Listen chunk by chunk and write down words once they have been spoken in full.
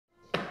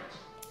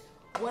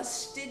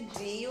What's the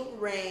deal,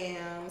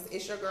 Rams?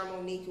 It's your girl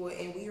Moniqua,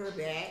 and we are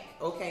back.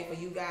 Okay, for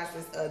you guys,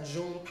 it's a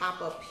June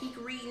pop-up peak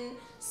reading.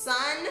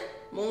 Sun,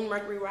 Moon,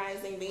 Mercury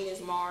rising,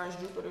 Venus, Mars,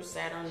 Jupiter,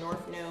 Saturn,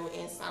 North Node,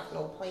 and South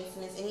Node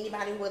placements. And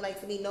anybody who would like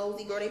to be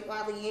nosy, girl, they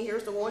probably in here,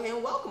 so go ahead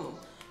and welcome them.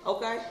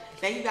 Okay,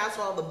 thank you guys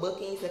for all the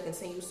bookings, the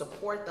continued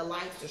support, the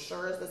likes, the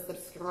shares, the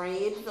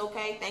subscribes.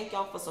 Okay, thank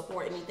y'all for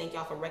supporting me. Thank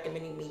y'all for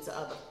recommending me to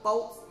other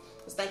folks.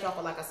 Just thank y'all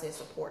for, like I said,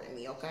 supporting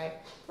me, okay?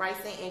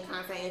 Pricing and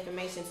contact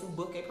information to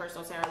book a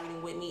personal tarot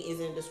reading with me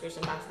is in the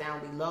description box down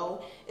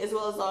below, as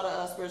well as all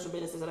the spiritual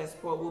businesses that I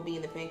support will be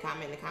in the pinned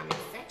comment in the comment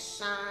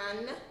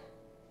section.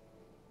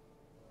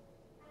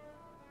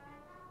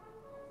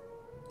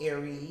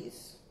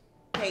 Aries,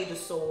 Page of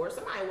Swords,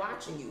 somebody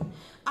watching you.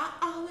 I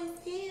always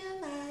feel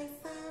like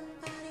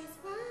somebody's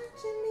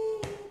watching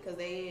me, because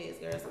they is,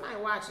 girl. Somebody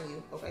watching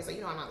you, okay? So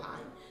you know I'm not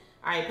lying.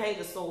 All right, Page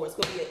of Swords,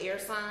 could be an air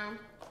sign.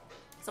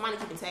 Somebody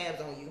keeping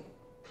tabs on you.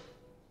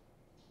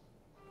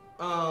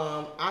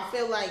 I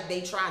feel like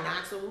they try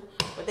not to,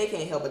 but they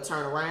can't help but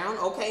turn around.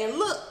 Okay, and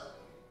look.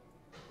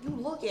 You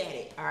look at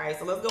it. All right,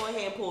 so let's go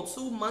ahead and pull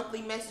 2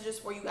 monthly messages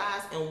for you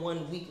guys and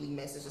 1 weekly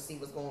message to see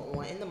what's going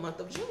on in the month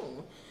of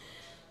June.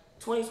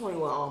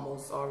 2021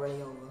 almost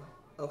already over.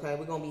 Okay,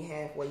 we're going to be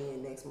halfway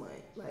in next month.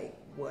 Like,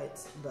 what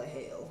the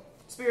hell?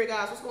 Spirit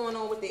guys, what's going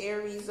on with the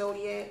Aries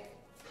zodiac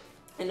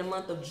in the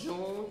month of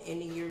June in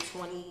the year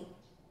 2020?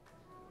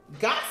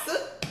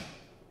 Gossip.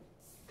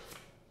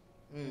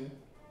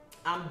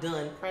 I'm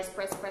done. Press.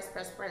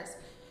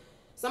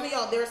 Some of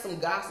y'all, there's some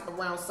gossip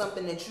around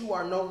something that you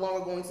are no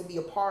longer going to be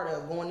a part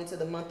of going into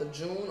the month of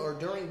June or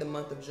during the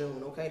month of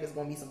June. Okay, there's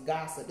going to be some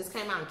gossip. This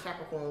came out in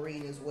Capricorn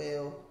reading as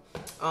well.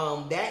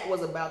 That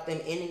was about them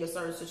ending a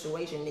certain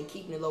situation and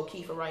keeping it low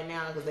key for right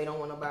now because they don't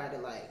want nobody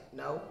to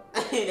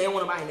they don't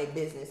want nobody in their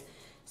business.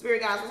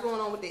 Spirit guys, what's going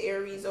on with the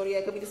Aries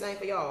zodiac? Could be the same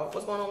for y'all.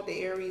 What's going on with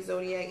the Aries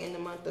zodiac in the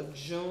month of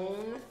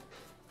June?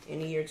 In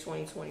the year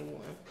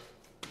 2021.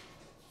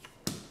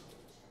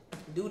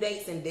 Due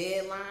dates and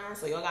deadlines.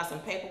 So y'all got some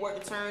paperwork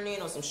to turn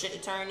in or some shit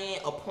to turn in.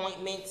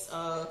 Appointments,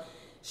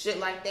 shit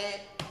like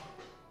that.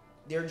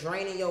 They're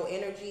draining your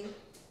energy.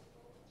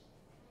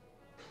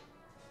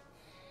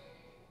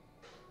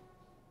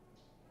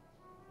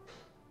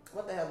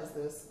 What the hell is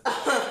this?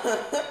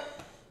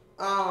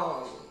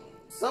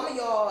 Some of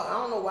y'all, I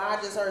don't know why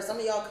I just heard, some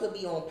of y'all could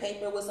be on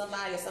paper with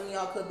somebody, or some of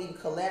y'all could be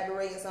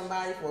collaborating with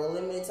somebody for a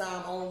limited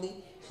time only.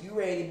 You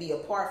ready to be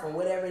apart from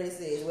whatever this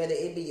is, whether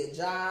it be a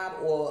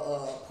job or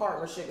a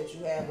partnership that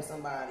you have with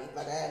somebody,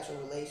 like an actual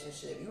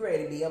relationship. You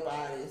ready to be up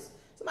out of this.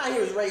 Somebody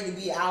here is ready to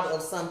be out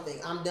of something.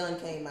 I'm done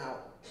came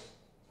out.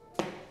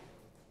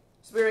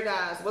 Spirit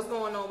guys, what's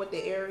going on with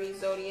the Aries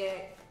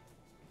zodiac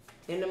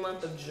in the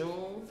month of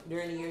June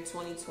during the year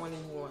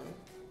 2021?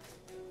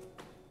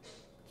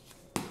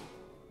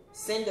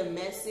 Send a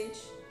message.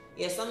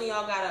 Yeah, some of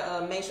y'all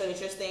gotta make sure that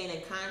you're staying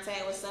in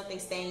contact with something,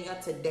 staying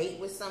up to date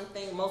with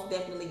something. Most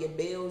definitely your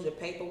bills, your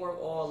paperwork,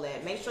 all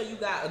that. Make sure you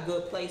got a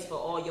good place for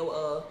all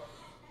your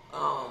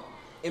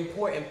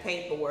important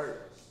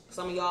paperwork.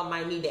 Some of y'all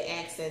might need to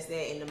access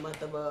that in the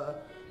month of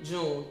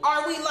June.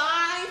 Are we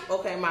live?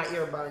 Okay, my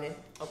ear burning.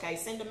 Okay,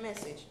 send a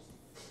message.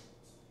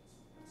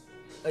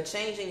 A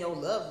change in your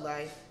love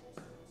life.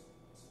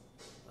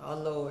 Oh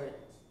Lord.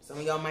 Some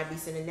of y'all might be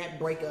sending that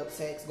breakup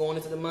text going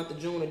into the month of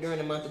June or during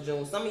the month of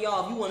June. Some of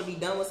y'all, if you want to be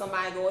done with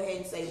somebody, go ahead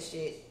and say the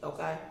shit,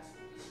 okay?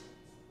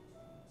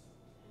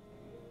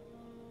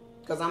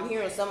 Because I'm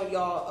hearing some of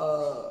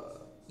y'all,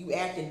 you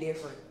acting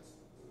different.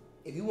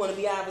 If you want to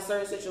be out of a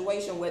certain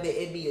situation, whether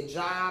it be a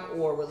job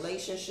or a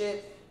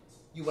relationship,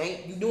 you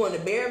doing the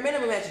bare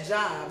minimum at your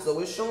job. So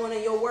it's showing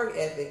in your work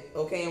ethic,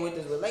 okay? And with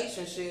this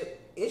relationship,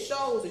 it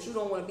shows that you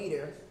don't want to be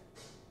there.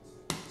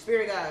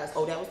 Spirit guys,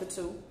 oh, that was the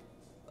 2.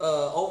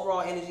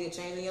 Overall energy of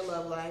changing your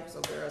love life.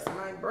 So girl,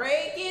 somebody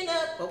breaking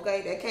up.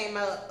 Okay, that came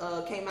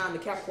out in the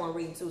Capricorn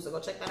reading too. So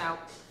go check that out.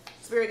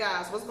 Spirit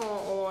guys, what's going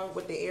on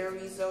with the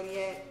Aries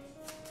zodiac?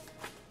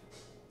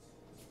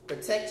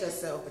 Protect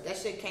yourself. But that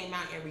shit came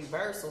out in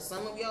reverse. So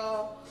some of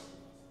y'all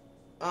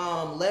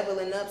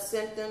leveling up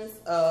symptoms.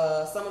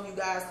 Some of you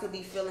guys could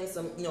be feeling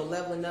some,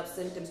 leveling up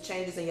symptoms,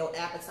 changes in your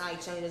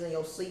appetite, changes in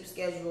your sleep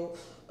schedule.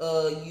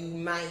 You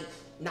might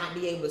not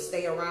be able to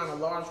stay around a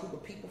large group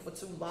of people for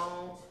too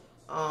long.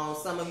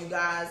 Some of you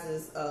guys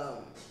is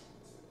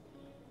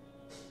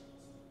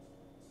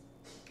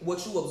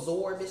what you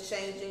absorb is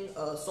changing,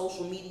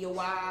 social media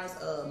wise,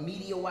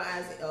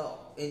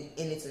 in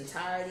its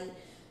entirety.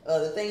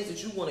 The things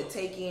that you want to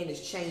take in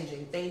is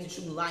changing. Things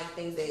that you like,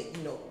 things that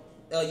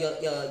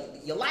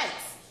your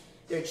likes,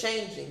 they're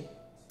changing.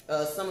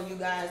 Some of you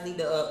guys need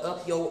to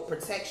up your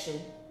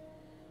protection.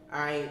 All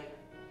right.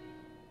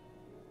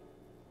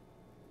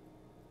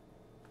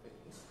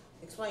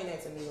 Explain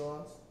that to me,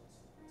 y'all.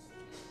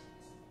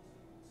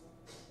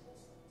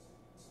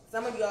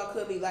 Some of y'all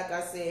could be, like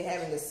I said,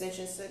 having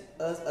ascension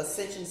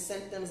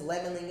symptoms,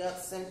 leveling up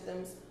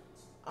symptoms.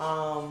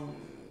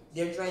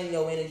 They're draining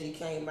your energy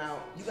came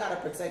out. You got to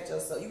protect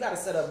yourself. You got to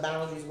set up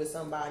boundaries with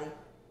somebody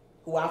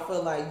who I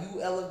feel like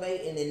you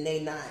elevate and then they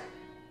not.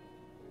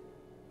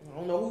 I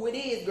don't know who it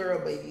is,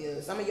 girl,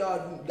 but some of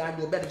y'all gotta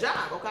do a better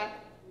job, okay?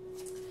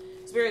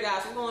 Spirit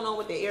guys, what's going on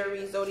with the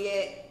Aries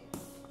zodiac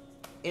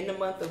in the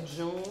month of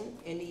June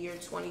in the year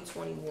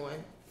 2021?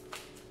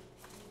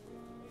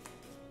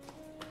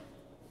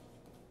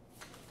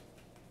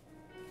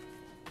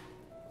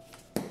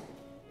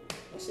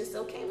 It just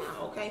still came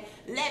out, okay?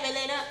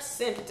 Leveling up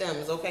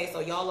symptoms, okay? So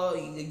y'all are,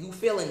 you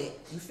feeling it.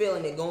 You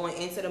feeling it going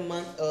into the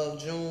month of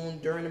June,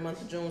 during the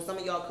month of June. Some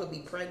of y'all could be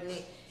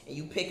pregnant and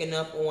you picking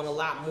up on a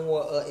lot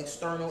more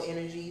external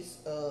energies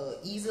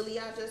easily,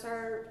 I just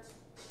heard.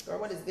 Girl,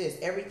 what is this?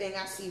 Everything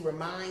I see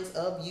reminds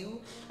of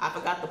you. I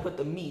forgot to put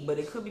the me, but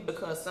it could be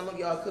because some of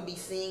y'all could be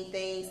seeing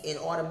things and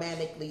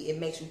automatically it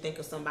makes you think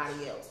of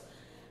somebody else.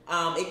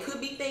 It could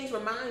be things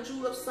remind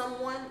you of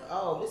someone.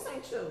 Oh, this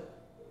ain't true.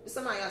 It's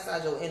somebody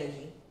outside your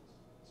energy.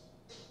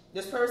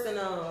 This person,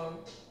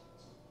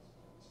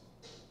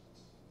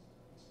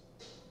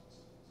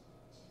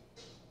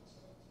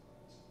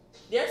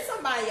 there's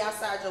somebody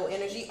outside your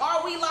energy.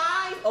 Are we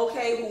live?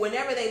 Okay,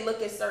 whenever they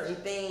look at certain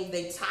things,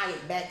 they tie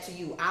it back to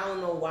you. I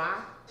don't know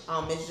why.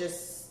 It's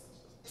just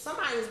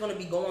somebody is going to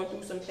be going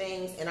through some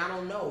things, and I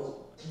don't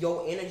know.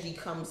 Your energy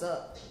comes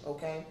up,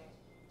 okay?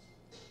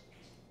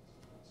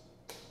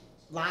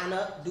 Line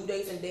up, due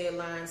dates and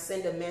deadlines,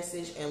 send a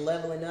message, and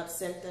leveling up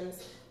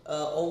symptoms,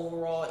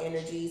 overall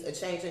energies, a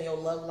change in your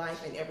love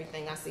life, and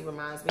everything I see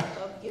reminds me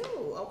of you,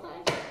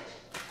 okay?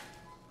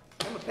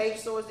 Remember, Page of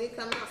Swords did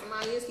come out.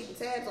 Somebody is keeping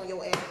tabs on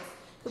your ass.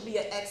 Could be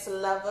an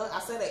ex-lover. I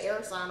said an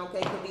air sign,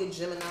 okay? Could be a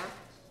Gemini.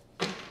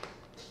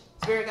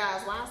 Spirit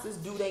guys, why is this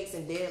due dates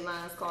and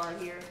deadlines card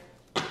here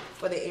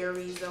for the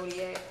Aries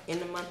zodiac in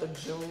the month of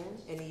June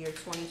in the year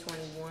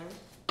 2021?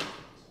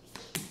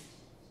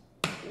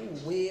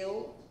 Ooh,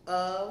 Wheel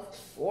of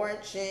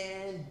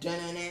Fortune.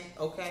 Dun-dun-dun.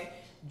 Okay.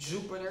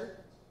 Jupiter.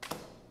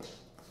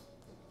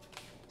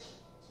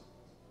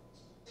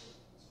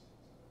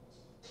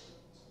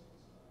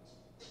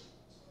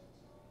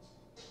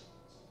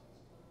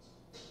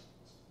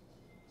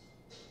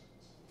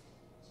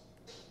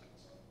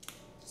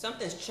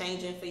 Something's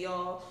changing for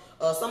y'all.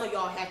 Some of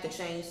y'all have to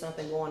change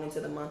something going into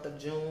the month of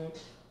June.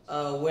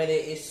 Whether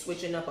it's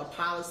switching up a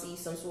policy,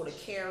 some sort of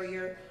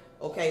carrier.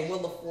 Okay,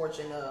 Wheel of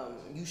Fortune,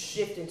 you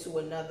shift into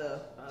another,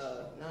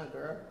 nah,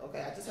 girl.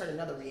 Okay, I just heard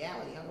another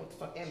reality. I don't know what the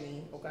fuck that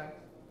means, okay?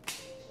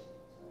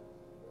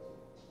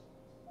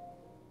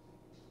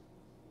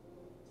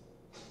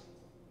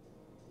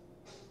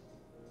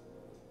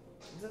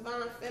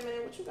 Divine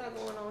Feminine, what you got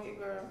going on here,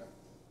 girl?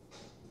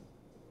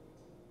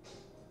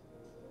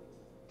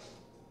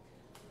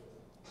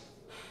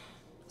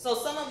 So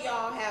some of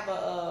y'all have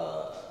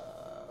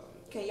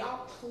can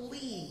y'all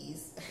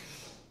please,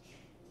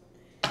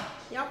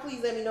 y'all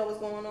please let me know what's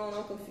going on?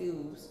 I'm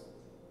confused.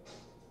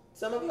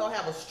 Some of y'all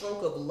have a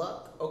stroke of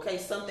luck, okay?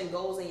 Something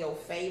goes in your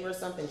favor,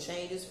 something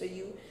changes for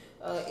you.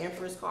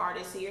 Empress card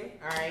is here,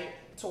 all right?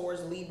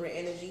 Taurus, Libra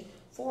energy.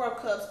 4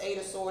 of Cups, 8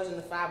 of Swords, and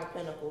the 5 of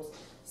Pentacles.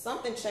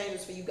 Something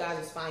changes for you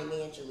guys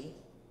financially.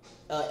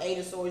 8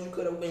 of Swords, you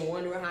could have been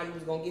wondering how you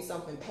was going to get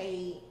something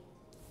paid.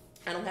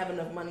 I don't have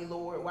enough money,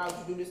 Lord. Why would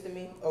you do this to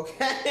me?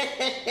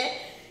 Okay.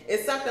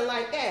 It's something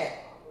like that.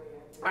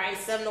 All right,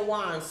 7 of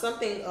Wands.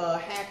 Something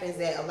happens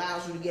that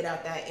allows you to get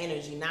out that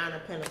energy. 9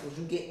 of Pentacles.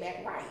 You get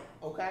back right.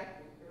 Okay.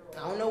 I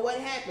don't know what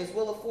happens.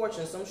 Wheel of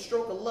Fortune. Some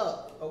stroke of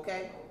luck.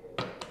 Okay.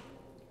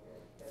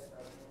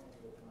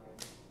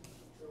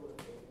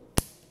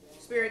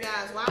 Spirit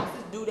guys, why is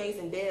this due dates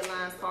and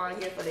deadlines card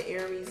here for the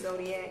Aries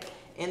zodiac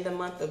in the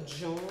month of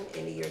June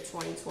in the year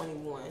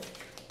 2021?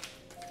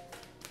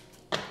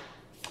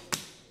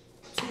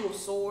 2 of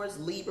Swords,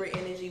 Libra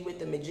energy with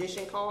the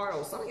Magician card.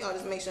 Oh, some of y'all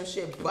just make some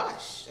shit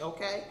bush,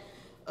 okay?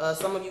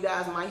 Some of you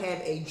guys might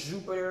have a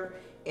Jupiter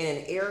in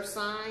an air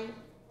sign.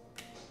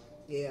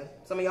 Yeah,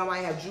 some of y'all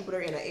might have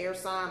Jupiter in an air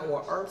sign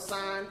or earth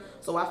sign.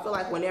 So I feel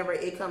like whenever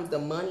it comes to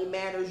money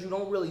matters, you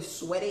don't really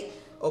sweat it,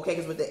 okay?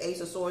 Because with the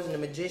Ace of Swords and the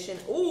Magician,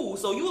 ooh,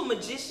 so you a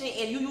magician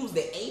and you use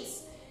the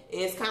Ace.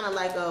 It's kind of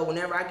like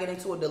whenever I get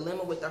into a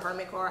dilemma with the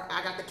Hermit card,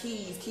 I got the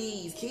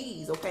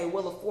keys, okay?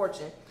 Wheel of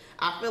Fortune.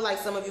 I feel like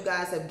some of you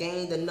guys have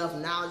gained enough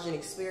knowledge and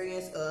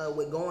experience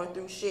with going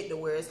through shit to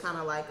where it's kind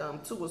of like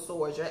 2 of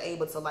Swords. You're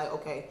able to like,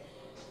 okay,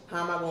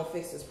 how am I going to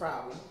fix this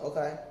problem,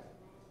 okay?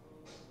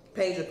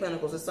 Page of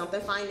Pentacles is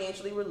something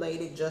financially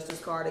related. Justice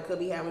card, it could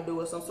be having to do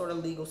with some sort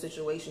of legal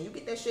situation. You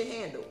get that shit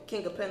handled.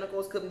 King of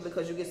Pentacles could be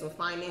because you get some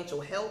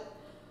financial help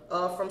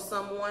from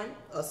someone.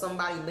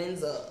 Somebody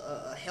lends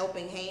a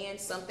helping hand,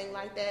 something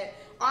like that.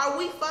 Are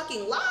we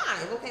fucking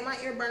live? Okay, my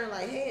ear burning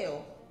like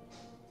hell.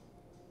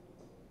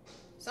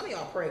 Some of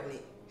y'all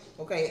pregnant.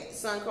 Okay,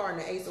 Sun card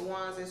and the Ace of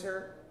Wands is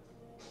her.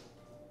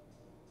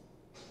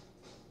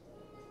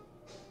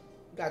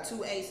 Got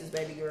 2 aces,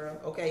 baby girl.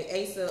 Okay,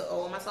 Ace of,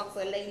 oh, am I talking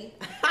to a lady?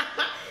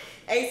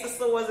 Ace of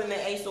Swords and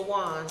the Ace of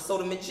Wands. So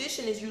the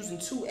Magician is using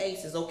 2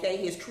 aces, okay?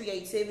 His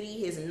creativity,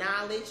 his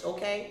knowledge,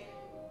 okay?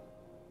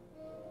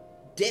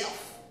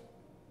 Death.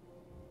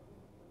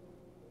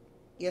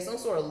 Yeah, some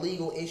sort of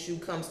legal issue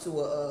comes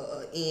to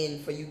a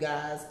end for you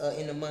guys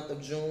in the month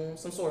of June.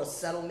 Some sort of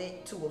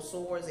settlement, Two of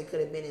Swords. It could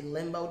have been in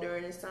limbo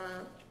during this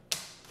time.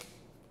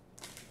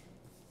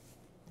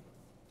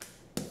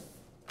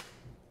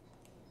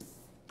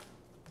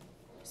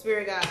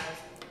 Spirit guys,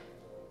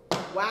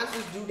 why is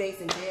this due dates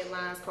and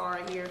deadlines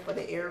card here for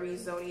the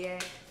Aries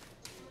zodiac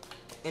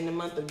in the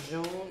month of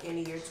June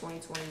in the year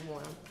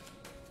 2021?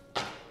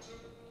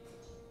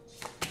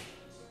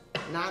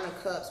 Nine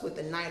of Cups with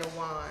the Knight of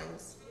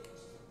Wands.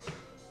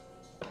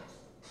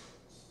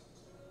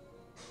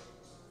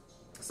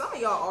 Some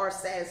of y'all are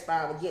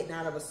satisfied with getting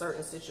out of a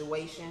certain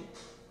situation.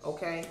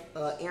 Okay,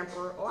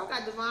 Emperor. Oh, I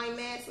got Divine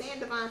Masculine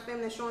and Divine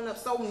Feminine showing up.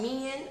 So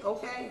men,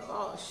 okay.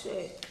 Oh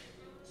shit.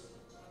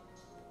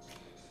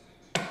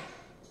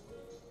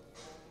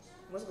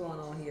 What's going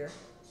on here?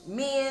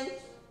 Men,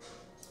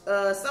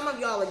 some of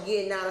y'all are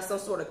getting out of some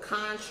sort of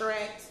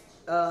contract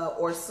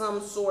or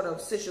some sort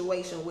of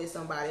situation with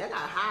somebody. I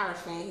got a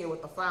Hierophant here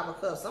with the Five of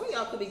Cups. Some of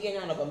y'all could be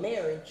getting out of a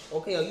marriage,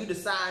 okay, or you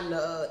deciding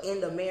to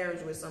end a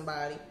marriage with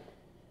somebody.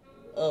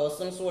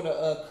 Some sort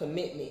of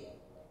commitment.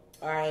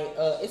 All right,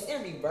 it's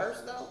in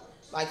reverse though.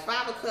 Like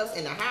Five of Cups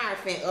and the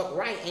Hierophant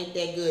upright ain't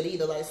that good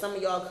either. Like some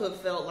of y'all could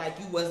felt like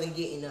you wasn't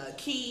getting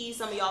keys.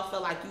 Some of y'all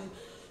felt like you.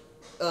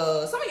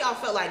 Some of y'all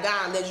felt like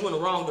God led you in the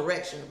wrong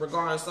direction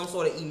regarding some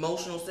sort of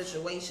emotional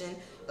situation.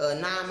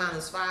 9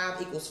 minus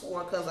 5 equals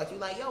 4. Cause like you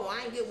like, yo,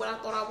 I ain't get what I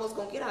thought I was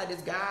gonna get out of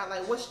this guy.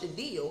 Like, what's the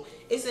deal?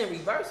 It's in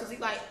reverse. Cause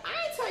he's like, I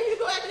ain't tell you to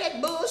go after that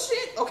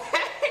bullshit.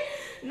 Okay.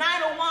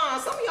 Knight of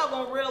Wands. Some of y'all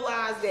gonna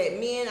realize that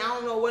men, I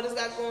don't know what has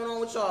got going on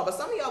with y'all, but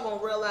some of y'all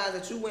gonna realize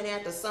that you went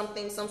after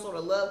something, some sort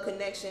of love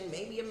connection,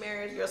 maybe a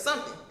marriage or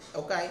something.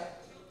 Okay.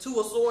 Two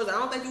of Swords. I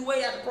don't think you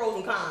weighed out the pros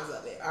and cons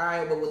of it. All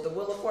right. But with the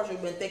Wheel of Fortune,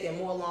 you've been thinking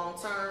more long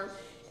term.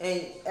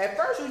 And at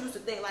first you used to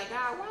think like,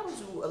 God, why would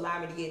you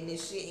allow me to get in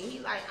this shit? And he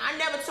like, I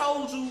never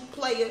told you,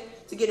 player,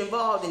 to get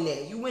involved in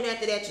that. You went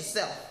after that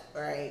yourself.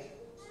 All right.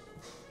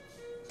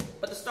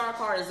 But the Star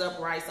card is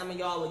upright. Some of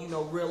y'all are, you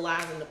know,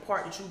 realizing the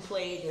part that you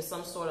played in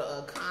some sort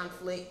of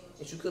conflict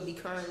that you could be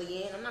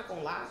currently in. I'm not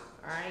going to lie.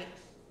 All right.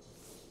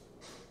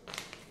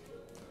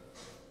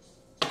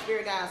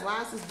 Spirit guys,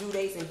 why is this due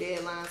dates and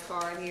deadlines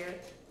card here?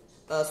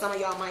 Some of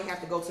y'all might have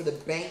to go to the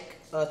bank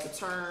to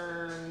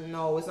turn.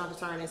 No, it's not to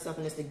turn in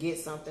something. It's to get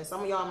something.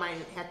 Some of y'all might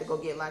have to go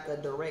get like a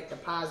direct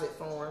deposit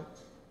form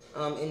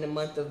in the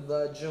month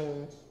of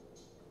June.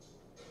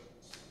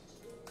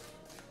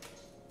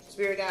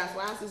 Spirit guys,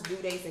 why is this due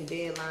dates and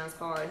deadlines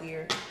card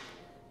here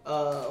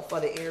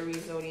for the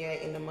Aries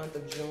zodiac in the month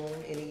of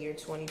June in the year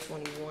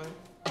 2021?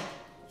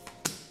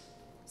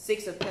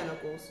 6 of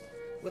Pentacles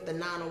with the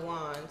 9 of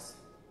Wands.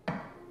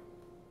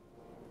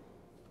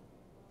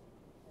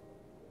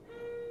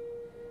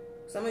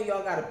 Some of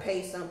y'all got to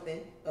pay something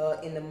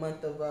in the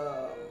month of,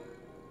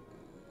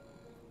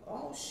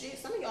 oh shit,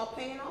 some of y'all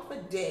paying off a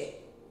debt.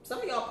 Some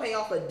of y'all pay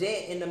off a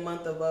debt in the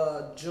month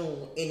of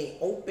June, and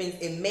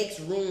it makes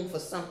room for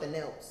something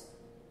else.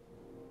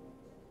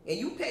 And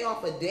you pay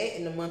off a debt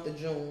in the month of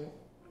June,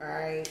 all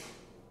right?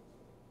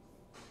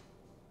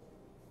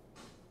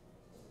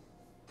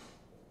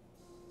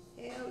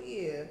 Hell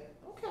yeah.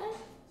 Okay.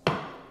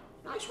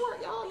 Nice work,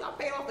 y'all. Y'all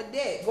pay off a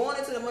debt. Going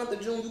into the month of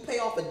June, you pay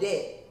off a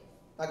debt.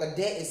 Like a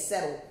debt is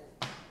settled.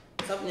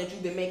 Something that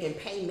you've been making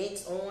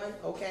payments on,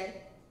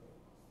 okay?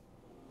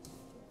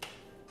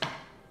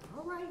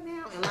 All right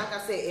now. And like I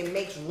said, it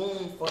makes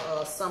room for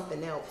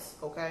something else,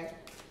 okay?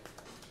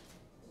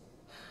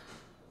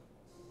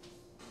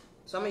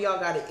 Some of y'all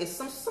got to, it's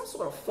some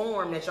sort of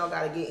form that y'all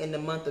got to get in the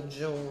month of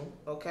June,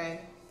 okay?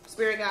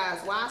 Spirit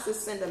guys, why is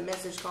this send a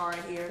message card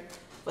here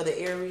for the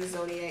Aries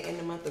zodiac in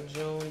the month of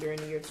June during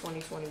the year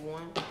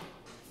 2021?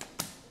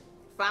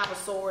 5 of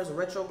Swords,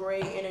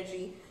 retrograde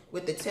energy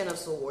with the 10 of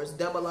Swords,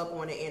 double up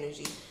on the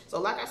energy. So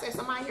like I said,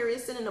 somebody here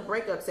is sending a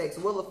breakup text.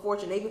 Wheel of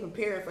Fortune, they've been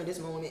preparing for this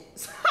moment.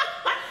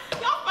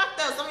 Y'all fucked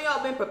up. Some of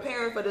y'all been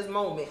preparing for this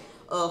moment.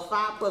 5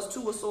 plus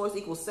 2 of Swords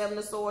equals 7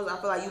 of Swords. I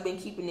feel like you've been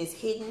keeping this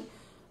hidden.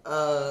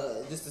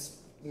 Just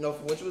to, you know,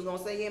 for what you was gonna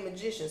say, yeah,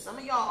 Magician. Some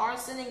of y'all are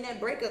sending that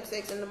breakup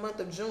text in the month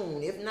of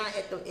June, if not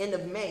at the end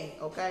of May,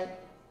 okay?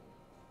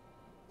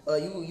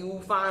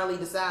 You finally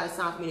decide it's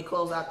time for me to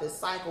close out this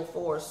cycle,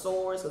 4 of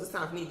Swords, because it's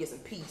time for me to get some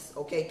peace,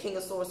 okay? King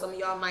of Swords, some of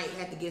y'all might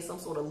have to get some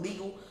sort of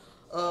legal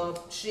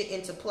shit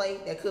into play.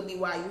 That could be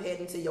why you head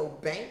into your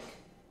bank.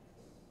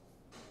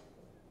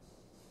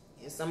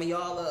 And some of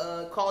y'all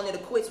are calling it a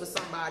quits with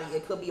somebody.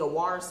 It could be a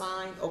water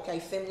sign, okay?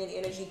 Feminine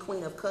energy,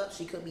 Queen of Cups.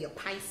 She could be a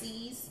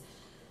Pisces,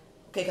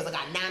 okay? Because I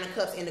got 9 of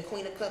Cups and the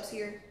Queen of Cups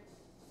here.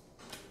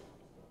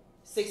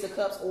 6 of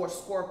Cups or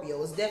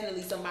Scorpio. It's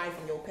definitely somebody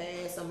from your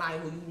past, somebody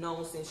who you've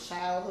known since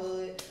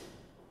childhood.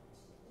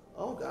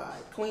 Oh, God.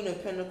 Queen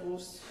of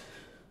Pentacles.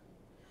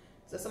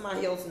 Is there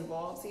somebody else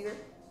involved here?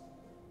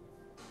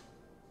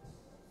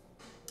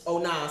 Oh,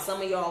 nah.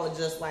 Some of y'all are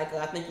just like,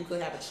 I think you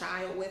could have a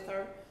child with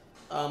her.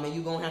 And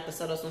you're going to have to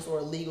set up some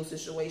sort of legal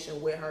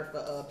situation with her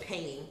for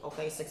paying.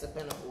 Okay, 6 of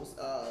Pentacles.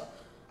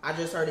 I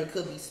just heard it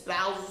could be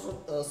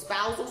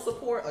spousal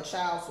support or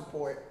child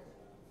support.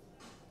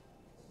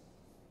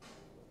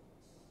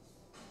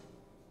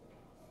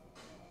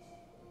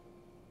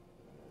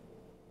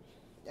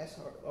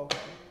 Okay.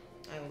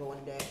 I ain't gonna go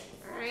into that.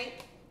 Alright.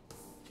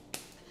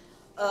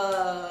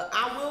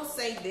 I will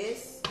say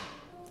this.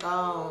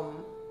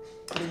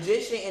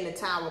 Magician and the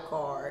Tower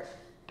card.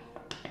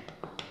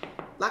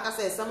 Like I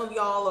said, some of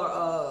y'all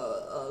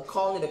are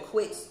calling it a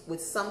quits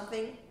with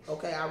something.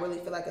 Okay, I really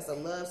feel like it's a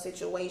love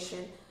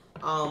situation.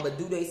 But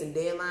due dates and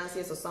deadlines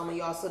here, so some of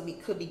y'all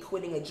could be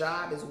quitting a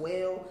job as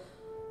well.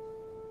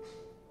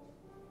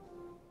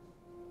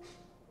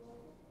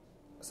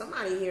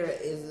 Somebody here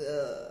is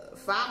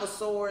Five of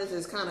Swords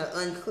is kind of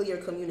unclear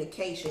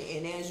communication,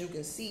 and as you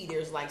can see,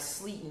 there's like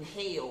sleet and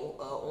hail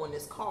on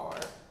this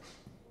card.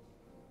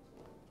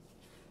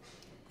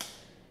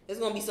 It's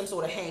gonna be some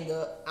sort of hang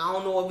up. I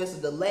don't know if it's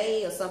a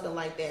delay or something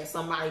like that.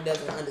 Somebody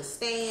doesn't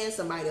understand.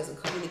 Somebody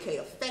doesn't communicate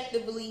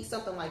effectively.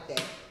 Something like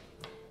that.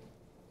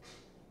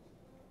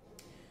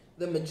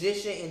 The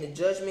Magician and the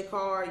Judgment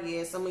card.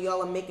 Yeah, some of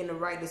y'all are making the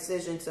right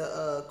decision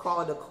to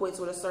call it a quits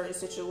with a certain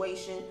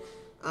situation.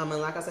 And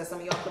like I said, some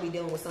of y'all could be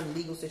dealing with some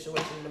legal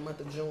situation in the month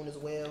of June as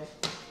well.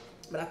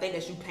 But I think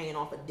that's you paying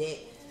off a debt.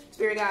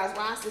 Spirit guys,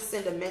 why is this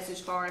send a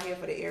message card here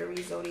for the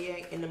Aries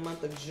zodiac in the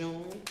month of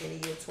June in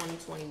the year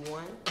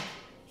 2021?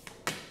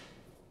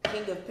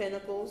 King of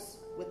Pentacles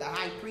with the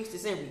High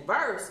Priestess in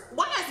reverse.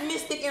 Why is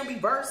Mystic in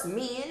reverse,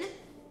 men?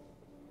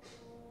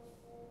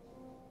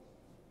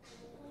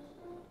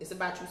 It's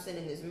about you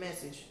sending this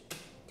message.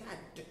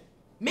 God,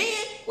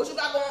 man, what you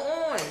got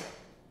going on?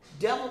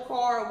 Devil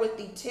card with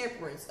the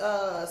Temperance.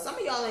 Some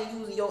of y'all ain't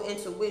using your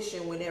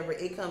intuition whenever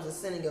it comes to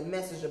sending a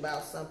message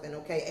about something.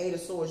 Okay, Eight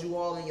of Swords, you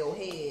all in your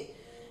head.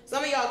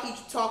 Some of y'all keep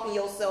talking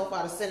yourself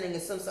out of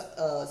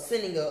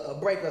sending a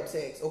breakup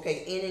text.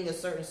 Okay, ending a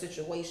certain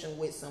situation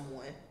with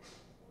someone.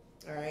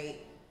 All right.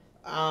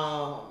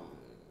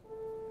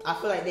 I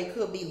feel like there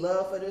could be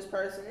love for this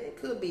person. It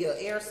could be an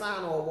air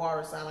sign or a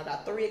water sign. I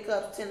got 3 of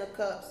Cups, 10 of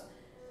Cups,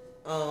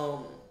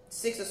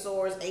 6 of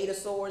Swords, 8 of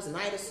Swords,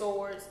 Knight of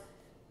Swords.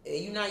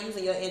 You're not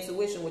using your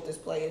intuition with this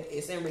player.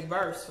 It's in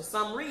reverse for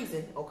some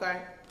reason. Okay.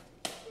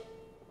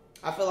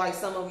 I feel like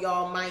some of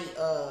y'all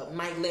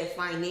might let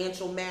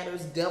financial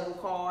matters, Devil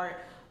card,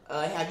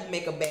 have you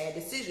make a bad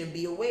decision.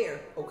 Be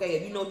aware. Okay.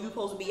 If you know you're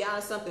supposed to be out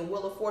of something,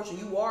 Wheel of Fortune,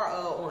 you are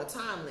on a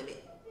time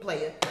limit,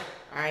 player.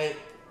 All right.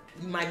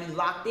 You might be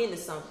locked into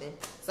something.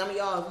 Some of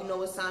y'all, if you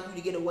know it's time for you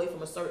to get away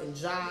from a certain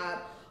job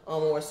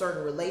or a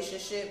certain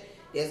relationship,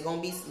 there's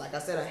going to be, like I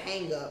said, a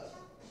hang up.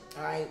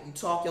 All right. You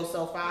talk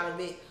yourself out of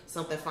it.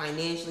 Something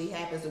financially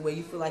happens to where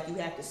you feel like you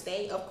have to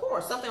stay. Of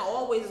course, something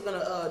always is going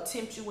to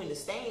tempt you into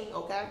staying.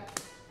 Okay.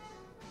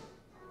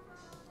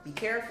 Be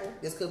careful.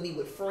 This could be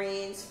with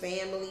friends,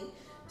 family.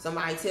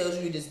 Somebody tells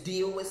you to just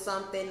deal with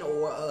something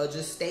or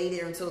just stay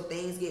there until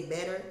things get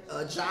better.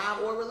 A job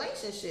or a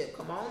relationship.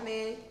 Come on,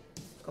 man.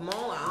 Come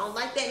on. I don't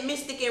like that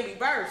Mystic in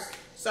reverse,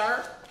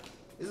 sir.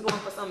 This is going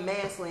for some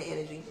masculine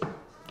energy.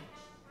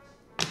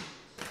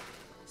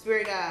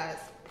 Spirit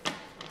guides.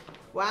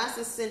 Why is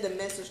this send a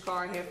message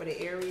card here for the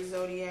Aries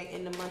zodiac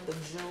in the month of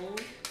June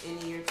in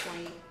the year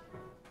 20?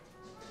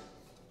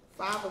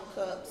 5 of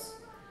Cups.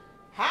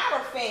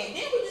 Hierophant.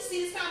 Didn't we just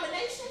see this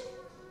combination?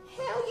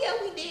 Hell yeah,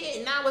 we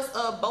did. Now it's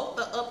both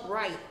the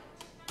upright.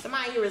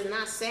 Somebody here is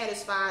not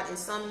satisfied in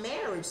some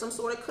marriage, some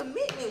sort of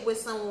commitment with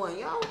someone,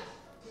 y'all.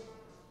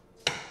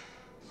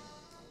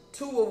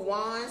 2 of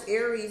Wands.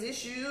 Aries,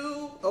 it's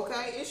you.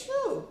 Okay, it's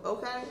you.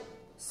 Okay.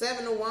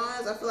 7 of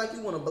Wands. I feel like you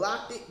want to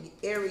block it.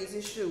 Aries,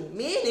 it's you.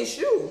 Men, it's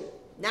you.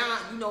 Now,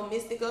 you know,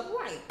 Mystic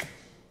upright.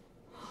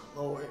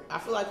 Lord, I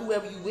feel like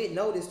whoever you with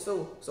know this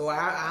too. So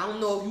I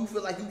don't know if you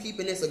feel like you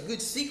keeping this a good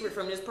secret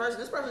from this person.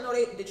 This person know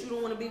that you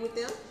don't want to be with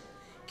them.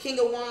 King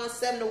of Wands,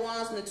 7 of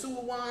Wands, and the 2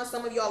 of Wands.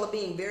 Some of y'all are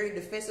being very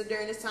defensive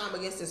during this time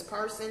against this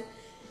person.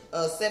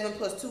 7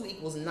 plus 2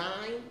 equals 9.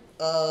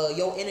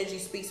 Your energy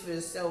speaks for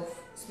itself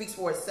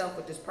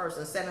with this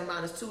person. 7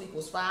 minus 2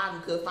 equals 5.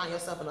 You could find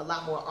yourself in a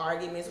lot more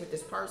arguments with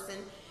this person.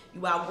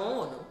 You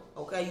outgrowing them.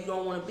 Okay, you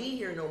don't want to be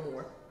here no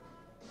more.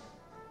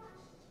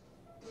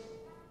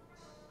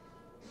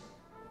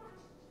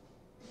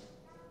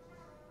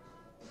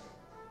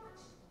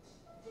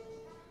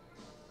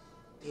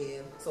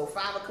 Yeah. So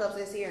 5 of Cups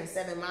is here, and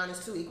 7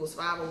 minus 2 equals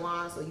 5 of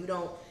Wands. So you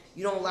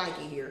don't like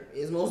it here.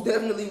 It's most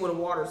definitely with a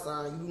water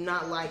sign. You do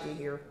not like it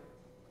here.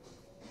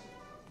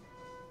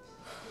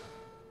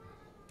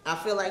 I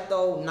feel like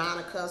though 9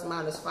 of Cups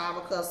minus 5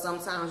 of Cups,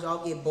 sometimes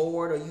y'all get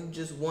bored or you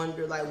just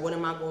wonder like, what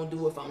am I going to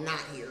do if I'm not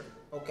here?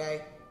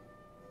 Okay?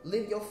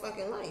 Live your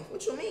fucking life.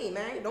 What you mean,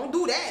 man? Don't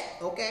do that.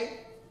 Okay?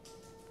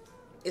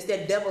 It's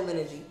that devil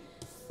energy.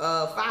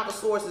 5 of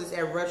Swords is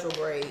at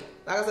retrograde.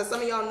 Like I said,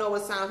 some of y'all know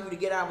it's time for you to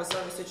get out of a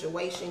certain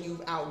situation.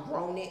 You've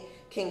outgrown it.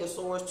 King of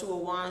Swords, 2 of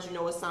Wands, you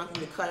know it's time for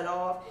you to cut it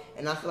off.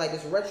 And I feel like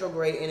this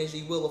retrograde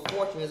energy, Wheel of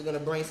Fortune, is going to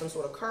bring some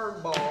sort of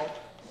curveball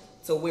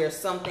to where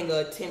something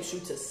tempts you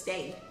to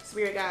stay.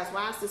 Spirit guys,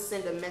 why is this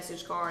send a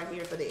message card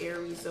here for the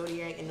Aries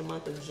zodiac in the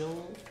month of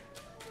June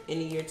in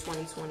the year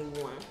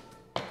 2021?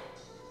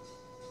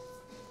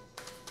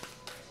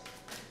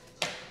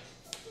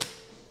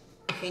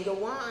 King of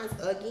Wands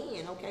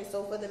again. Okay,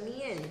 so for the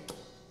men.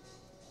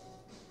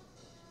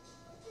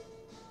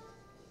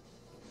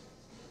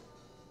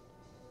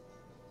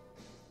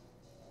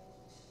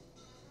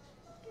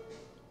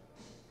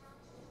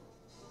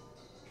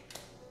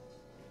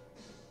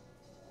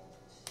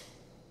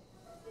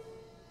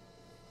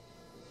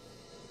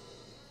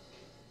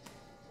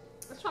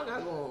 y'all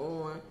got going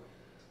on?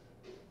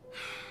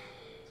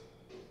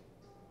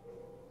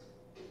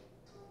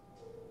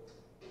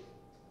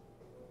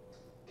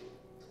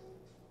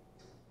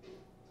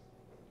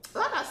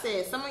 Like I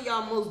said, some of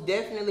y'all most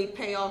definitely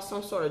pay off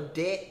some sort of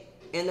debt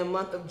in the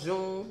month of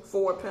June.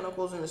 4 of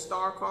Pentacles in the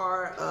Star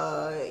card.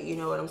 You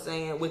know what I'm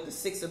saying? With the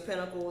 6 of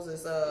Pentacles,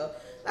 it's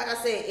like I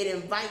said, it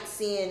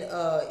invites in.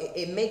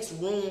 It makes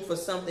room for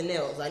something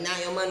else. Like now,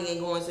 your money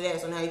ain't going to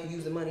that, so now you can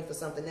use the money for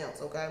something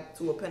else. Okay,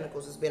 2 of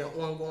Pentacles. It's been an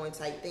ongoing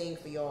type thing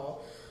for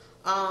y'all.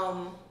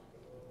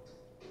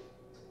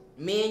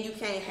 Men, you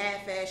can't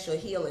half-ass your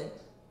healing.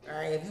 All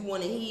right, if you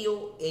want to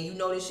heal and you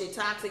know this shit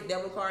toxic,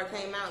 Devil card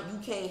came out, you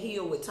can't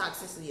heal with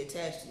toxicity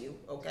attached to you.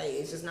 Okay,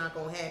 it's just not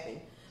gonna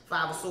happen.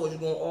 5 of Swords, you're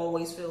gonna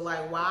always feel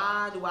like,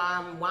 why am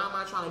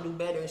I trying to do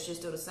better and shit's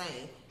still the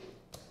same?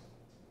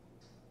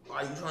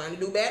 Are you trying to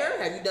do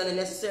better? Have you done the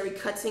necessary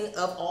cutting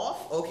of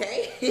off?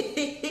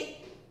 Okay.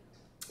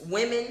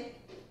 Women.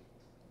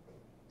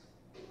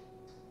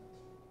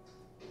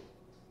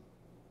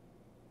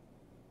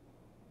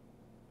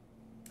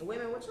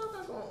 Women, what y'all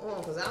got going on?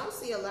 Because I don't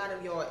see a lot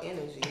of your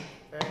energy,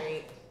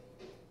 right?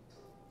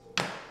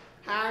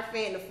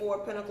 Hierophant, the 4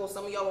 of Pentacles.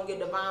 Some of y'all gonna get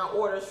divine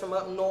orders from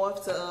up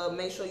north to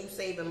make sure you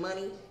saving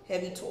money.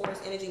 Heavy Taurus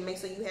energy. Make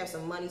sure you have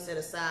some money set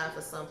aside for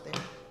something,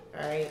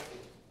 all right?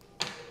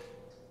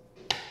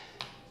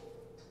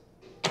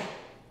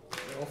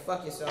 Don't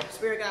fuck yourself.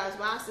 Spirit guides,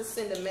 why don't you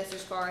send a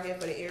message card here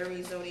for the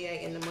Aries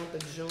zodiac in the month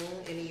of June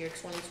in the year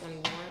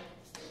 2021?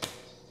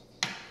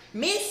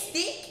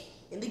 Mystic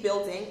in the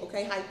building,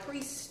 okay? High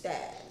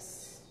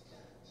Priestess.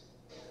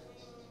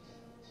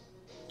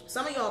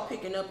 Some of y'all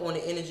picking up on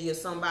the energy of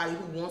somebody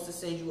who wants to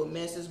send you a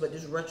message, but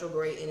this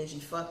retrograde energy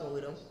fucking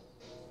with them.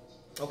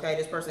 Okay,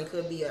 this person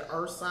could be an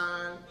earth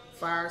sign,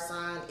 fire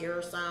sign,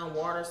 air sign,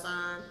 water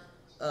sign,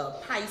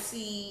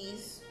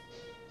 Pisces,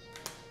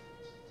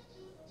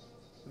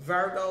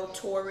 Virgo,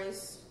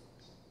 Taurus.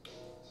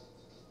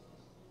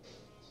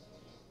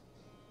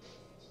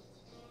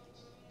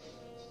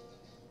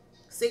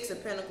 Six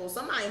of Pentacles.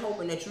 Somebody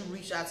hoping that you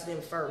reach out to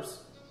them first.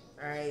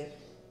 All right.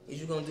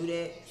 Is you going to do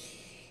that?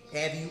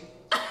 Have you?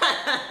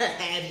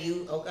 Have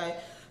you? Okay.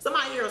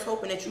 Somebody here is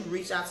hoping that you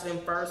reach out to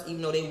them first,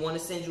 even though they want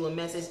to send you a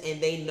message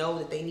and they know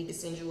that they need to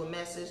send you a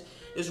message.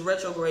 This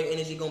retrograde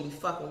energy going to be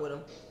fucking with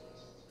them.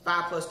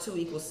 5 plus 2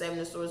 equals 7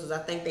 of Swords. I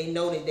think they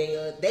know that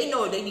they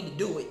know they need to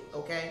do it.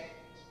 Okay.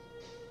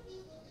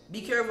 Be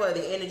careful of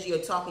the energy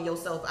of talking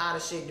yourself out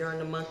of shit during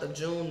the month of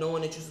June,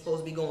 knowing that you're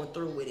supposed to be going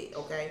through with it.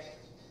 Okay.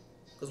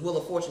 Because Wheel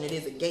of Fortune, it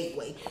is a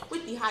gateway.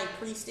 With the High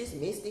Priestess,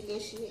 Mystic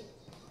and shit.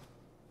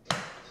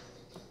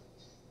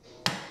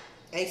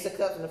 Ace of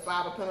Cups and the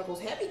 5 of Pentacles.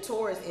 Heavy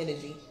Taurus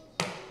energy.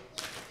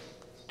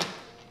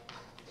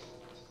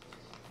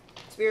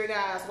 Spirit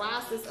guys,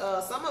 why is this?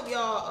 Some of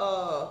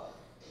y'all,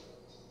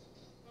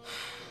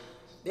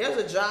 there's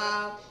a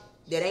job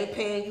that ain't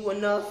paying you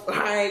enough. All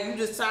right, you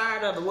just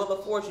tired of the Wheel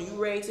of Fortune.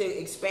 You ready to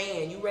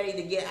expand. You ready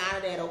to get out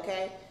of that,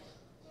 okay?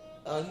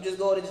 You just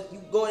go to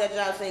that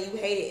job saying you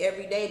hate it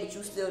every day, but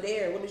you still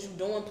there. What is you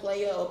doing,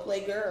 player or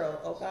play girl?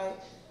 Okay.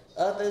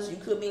 Others, you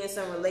could be in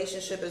some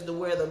relationship as to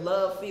where the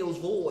love feels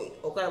void.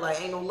 Okay, like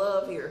ain't no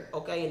love here.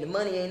 Okay, and the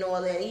money ain't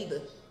all that either.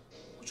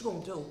 What you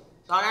gonna do?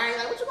 All right,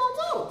 like what you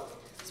gonna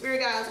do? Spirit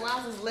guys, why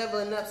is this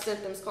leveling up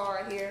symptoms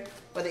card here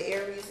for the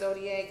Aries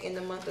zodiac in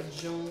the month of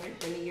June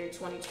in the year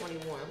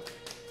 2021?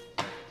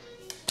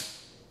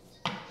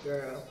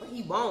 Girl, what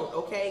he won't?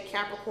 Okay,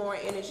 Capricorn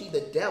energy,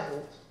 the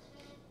devil.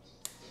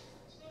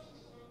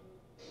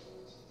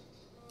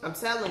 I'm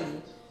telling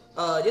you,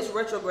 this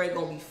retrograde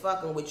gonna be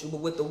fucking with you, but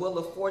with the Wheel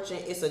of Fortune,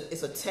 it's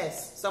a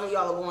test. Some of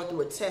y'all are going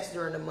through a test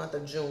during the month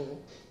of June,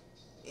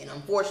 and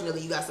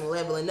unfortunately, you got some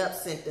leveling up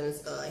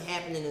symptoms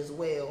happening as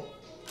well.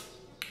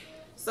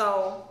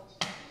 So,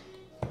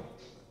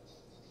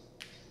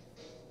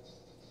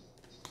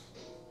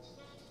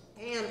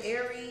 damn,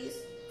 Aries,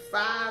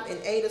 5 and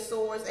 8 of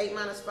Swords. 8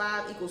 minus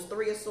 5 equals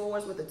 3 of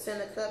Swords with the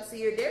 10 of Cups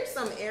here. There's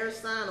some air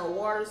sign or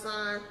water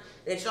sign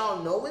that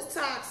y'all know is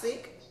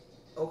toxic.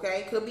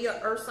 Okay, could be an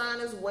earth sign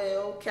as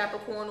well,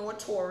 Capricorn or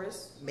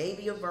Taurus,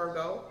 maybe a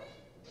Virgo.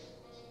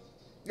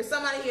 There's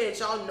somebody here that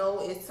y'all know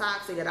is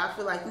toxic that I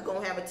feel like you're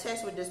going to have a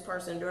test with this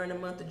person during the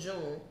month of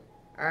June.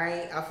 All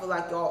right, I feel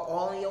like y'all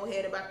all in your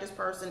head about this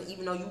person,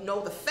 even though you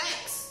know the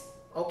facts.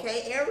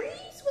 Okay,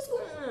 Aries, what's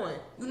going on?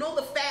 You know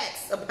the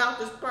facts about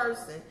this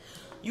person.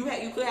 You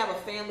could have a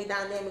family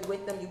dynamic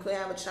with them. You could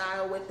have a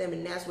child with them,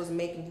 and that's what's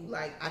making you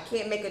like, I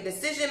can't make a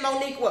decision,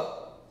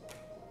 Moniqua.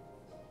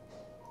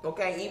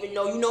 Okay, even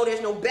though you know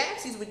there's no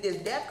backseats with this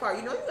death card,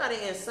 you know you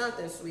gotta end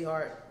something,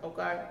 sweetheart.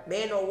 Okay,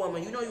 man or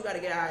woman, you know you gotta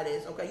get out of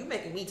this. Okay, you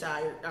making me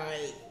tired. All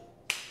right.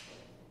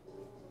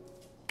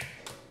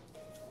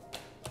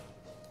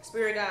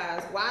 Spirit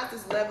guys, why is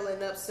this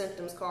leveling up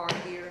symptoms card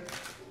here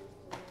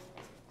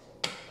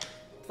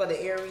for the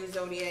Aries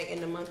zodiac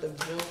in the month of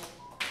June?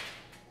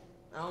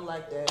 I don't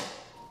like that.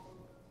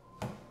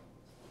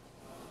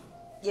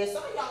 Yeah,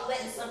 some of y'all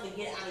letting something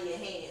get out of your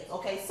hands,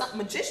 okay? Some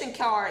Magician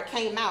card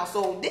came out,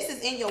 so this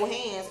is in your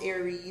hands,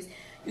 Aries.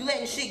 You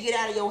letting shit get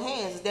out of your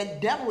hands. It's that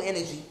devil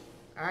energy.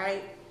 All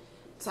right?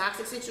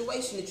 Toxic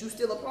situation that you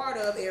still a part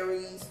of,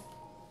 Aries.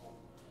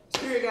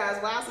 Spirit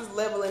guys, why is this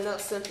leveling up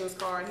symptoms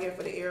card here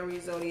for the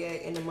Aries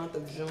zodiac in the month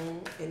of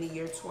June in the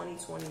year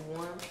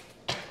 2021?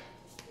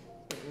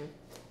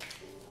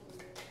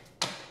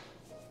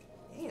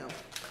 Damn.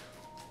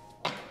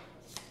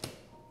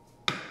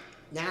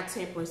 Now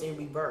Temperance in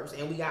reverse,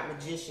 and we got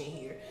Magician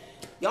here.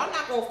 Y'all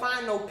not gonna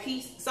find no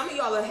peace. Some of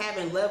y'all are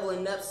having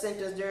leveling up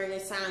symptoms during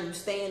this time. You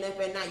staying up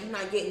at night. You're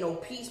not getting no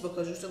peace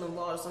because you're still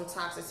involved in some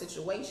toxic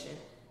situation.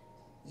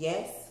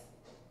 Yes.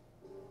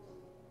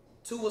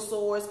 Two of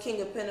Swords,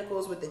 King of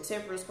Pentacles with the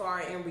Temperance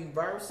card in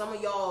reverse. Some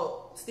of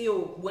y'all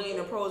still weighing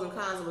the pros and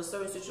cons of a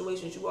certain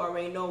situation. You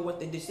already know what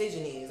the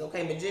decision is.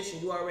 Okay, Magician,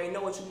 you already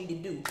know what you need to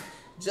do.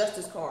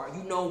 Justice card,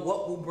 you know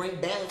what will bring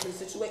balance to the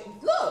situation.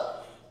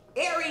 Look,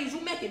 Aries,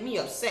 you making me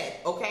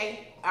upset,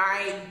 okay? All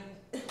right.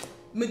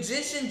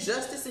 Magician,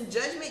 Justice, and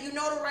Judgment, you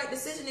know the right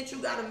decision that you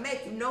got to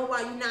make. You know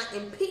why you're not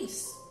in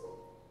peace.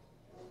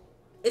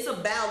 It's a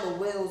battle of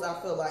wills,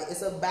 I feel like.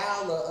 It's a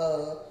battle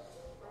of,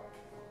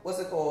 what's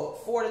it called?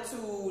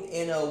 Fortitude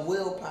and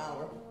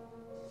willpower.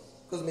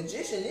 Because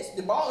Magician,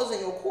 the ball is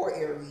in your court,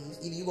 Aries.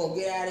 Either you're going to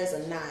get out of this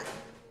or not.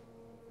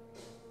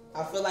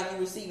 I feel like you're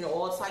receiving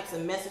all types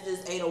of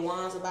messages, 8 of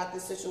Wands about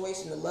this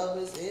situation. The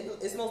lovers,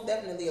 it's most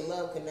definitely a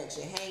love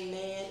connection.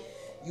 Hangman,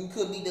 you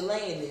could be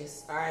delaying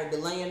this. All right,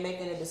 delaying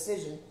making a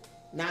decision.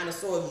 9 of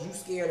Swords, you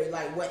scared of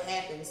like what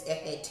happens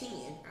at that 10.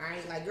 All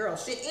right, like girl,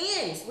 shit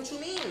ends. What you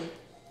mean?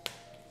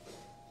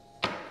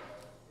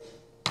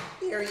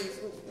 Aries,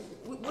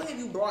 what have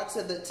you brought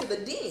to the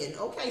den?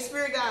 Okay,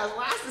 Spirit guys,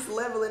 why is this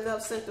leveling up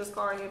symptoms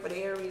card here for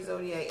the Aries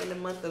zodiac in the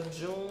month of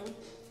June?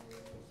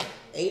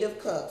 8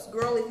 of Cups.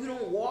 Girl, if you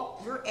don't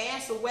walk your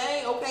ass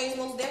away, okay, it's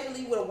most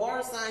definitely with a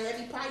water sign,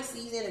 heavy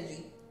Pisces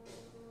energy.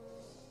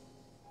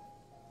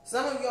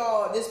 Some of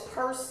y'all, this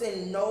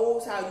person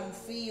knows how you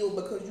feel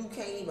because you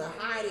can't even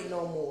hide it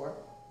no more.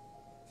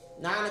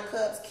 9 of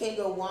Cups, King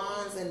of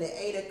Wands, and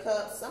the 8 of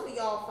Cups. Some of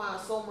y'all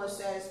find so much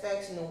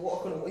satisfaction in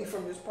walking away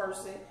from this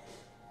person.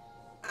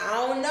 I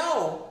don't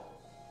know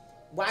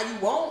why you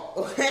won't,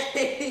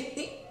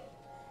 okay?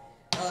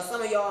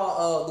 Some of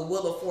y'all, the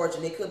Wheel of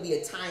Fortune, it could be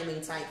a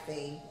timing type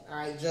thing. All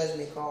right,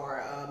 Judgment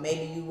card.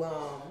 Maybe you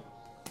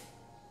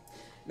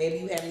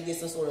having to get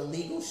some sort of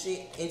legal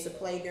shit into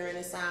play during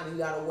this time. You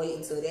gotta wait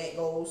until that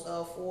goes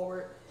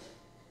forward.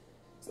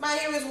 Somebody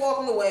here is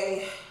walking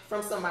away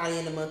from somebody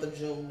in the month of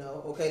June,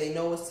 though. Okay, they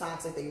know it's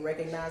toxic. They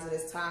recognize it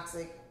as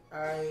toxic.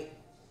 All right.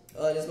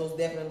 This most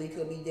definitely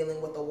could be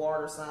dealing with a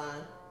water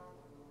sign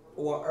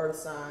or earth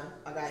sign.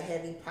 I got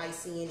heavy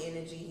Piscean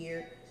energy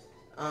here.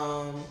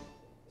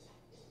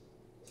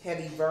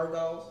 Heavy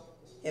Virgo,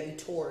 heavy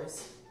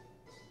Taurus.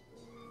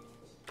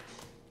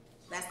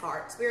 That's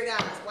card. Spirit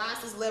guys, why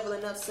is this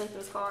leveling up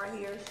symptoms card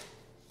here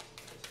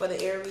for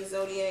the Aries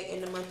zodiac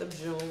in the month of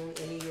June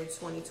in the year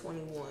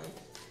 2021?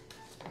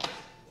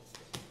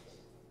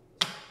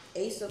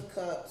 Ace of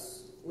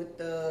Cups with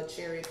the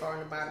Chariot card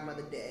on the bottom of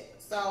the deck.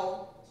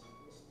 So,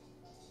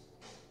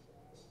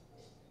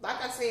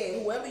 like I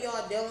said, whoever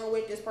y'all dealing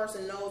with, this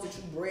person knows that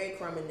you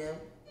breadcrumbing them.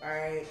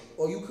 Alright,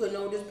 or you could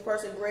know this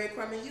person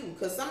breadcrumbing you.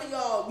 Because some of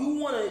y'all,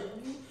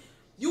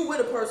 you with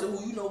a person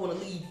who you know want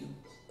to leave you.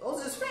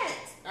 Those is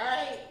facts,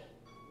 alright?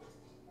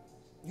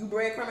 You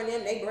breadcrumbing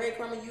them, they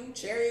breadcrumbing you.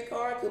 Chariot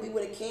card could be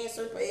with a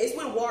Cancer. It's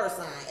with a water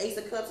sign. Ace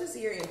of Cups is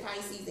here, and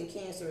Pisces and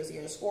Cancer is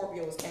here, and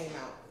Scorpios came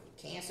out.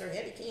 Cancer,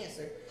 heavy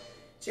Cancer.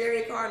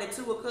 Chariot card and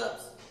 2 of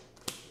Cups.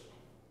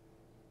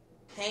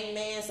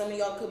 Hangman, some of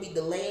y'all could be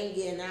delaying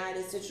getting out of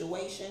this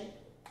situation.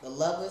 The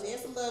lovers,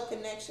 it's a love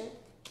connection.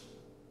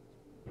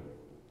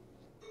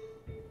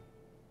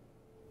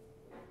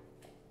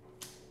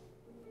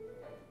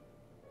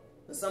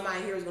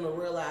 Somebody here is going to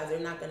realize they're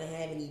not going to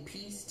have any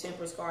peace.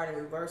 Temperance card in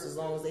reverse as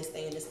long as they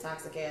stay in this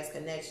toxic ass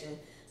connection.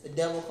 The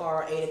Devil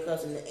card, 8 of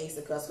Cups, and the Ace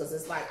of Cups. Because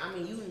it's like, I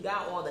mean, you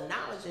got all the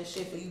knowledge and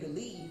shit for you to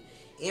leave.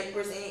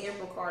 Empress and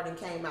Emperor card and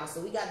came out.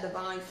 So we got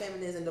Divine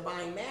Feminines and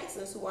Divine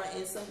Masculines who are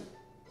in some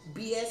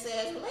BS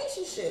ass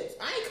relationships.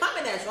 I ain't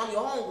coming at you. I'm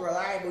your homegirl,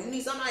 alright? But you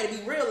need somebody to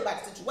be real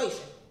about the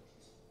situation.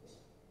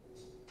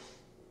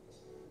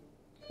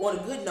 On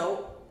a good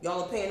note,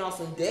 y'all are paying off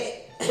some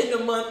debt in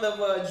the month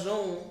of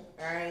June.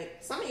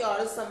 Alright, some of y'all,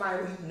 this is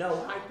somebody who you know.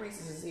 High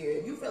Priestess is here.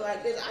 If you feel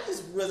like this, I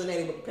just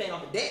resonated with paying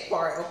off the debt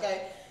part,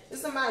 okay? This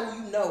is somebody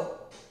who you know.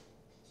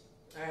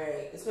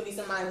 Alright, this could be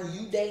somebody who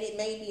you dated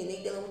maybe and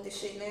they dealing with this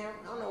shit now.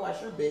 I don't know why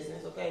it's your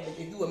business, okay? But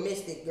if you a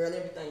mystic, girl,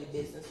 everything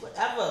your business.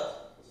 Whatever.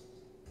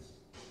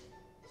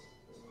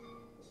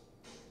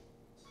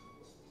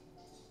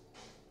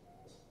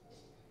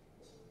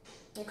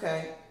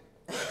 Okay.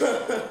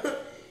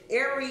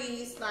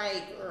 Aries,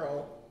 like,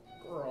 girl.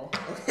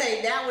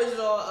 Okay, that was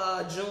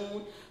your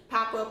June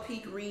pop-up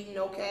peak reading,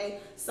 okay?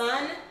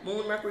 Sun,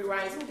 Moon, Mercury,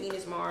 Rising,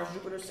 Venus, Mars,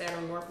 Jupiter,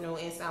 Saturn, North Node,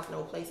 and South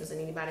Node places. And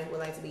anybody who would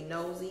like to be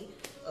nosy,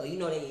 you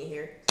know they in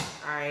here.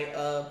 All right,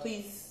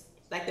 please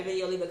Like the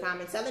video, leave a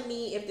comment telling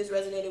me if this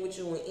resonated with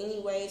you in any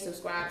way.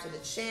 Subscribe to the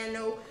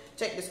channel.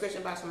 Check the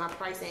description box for my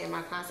pricing and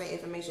my contact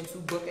information to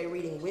book a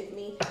reading with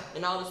me.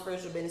 And all the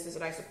spiritual businesses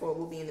that I support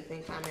will be in the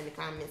pinned comment in the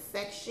comment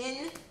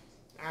section.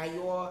 All right,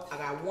 y'all. I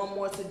got one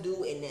more to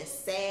do, and that's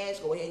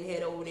Sag. Go ahead and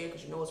head over there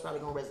because you know it's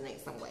probably going to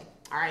resonate some way.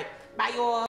 All right. Bye, y'all.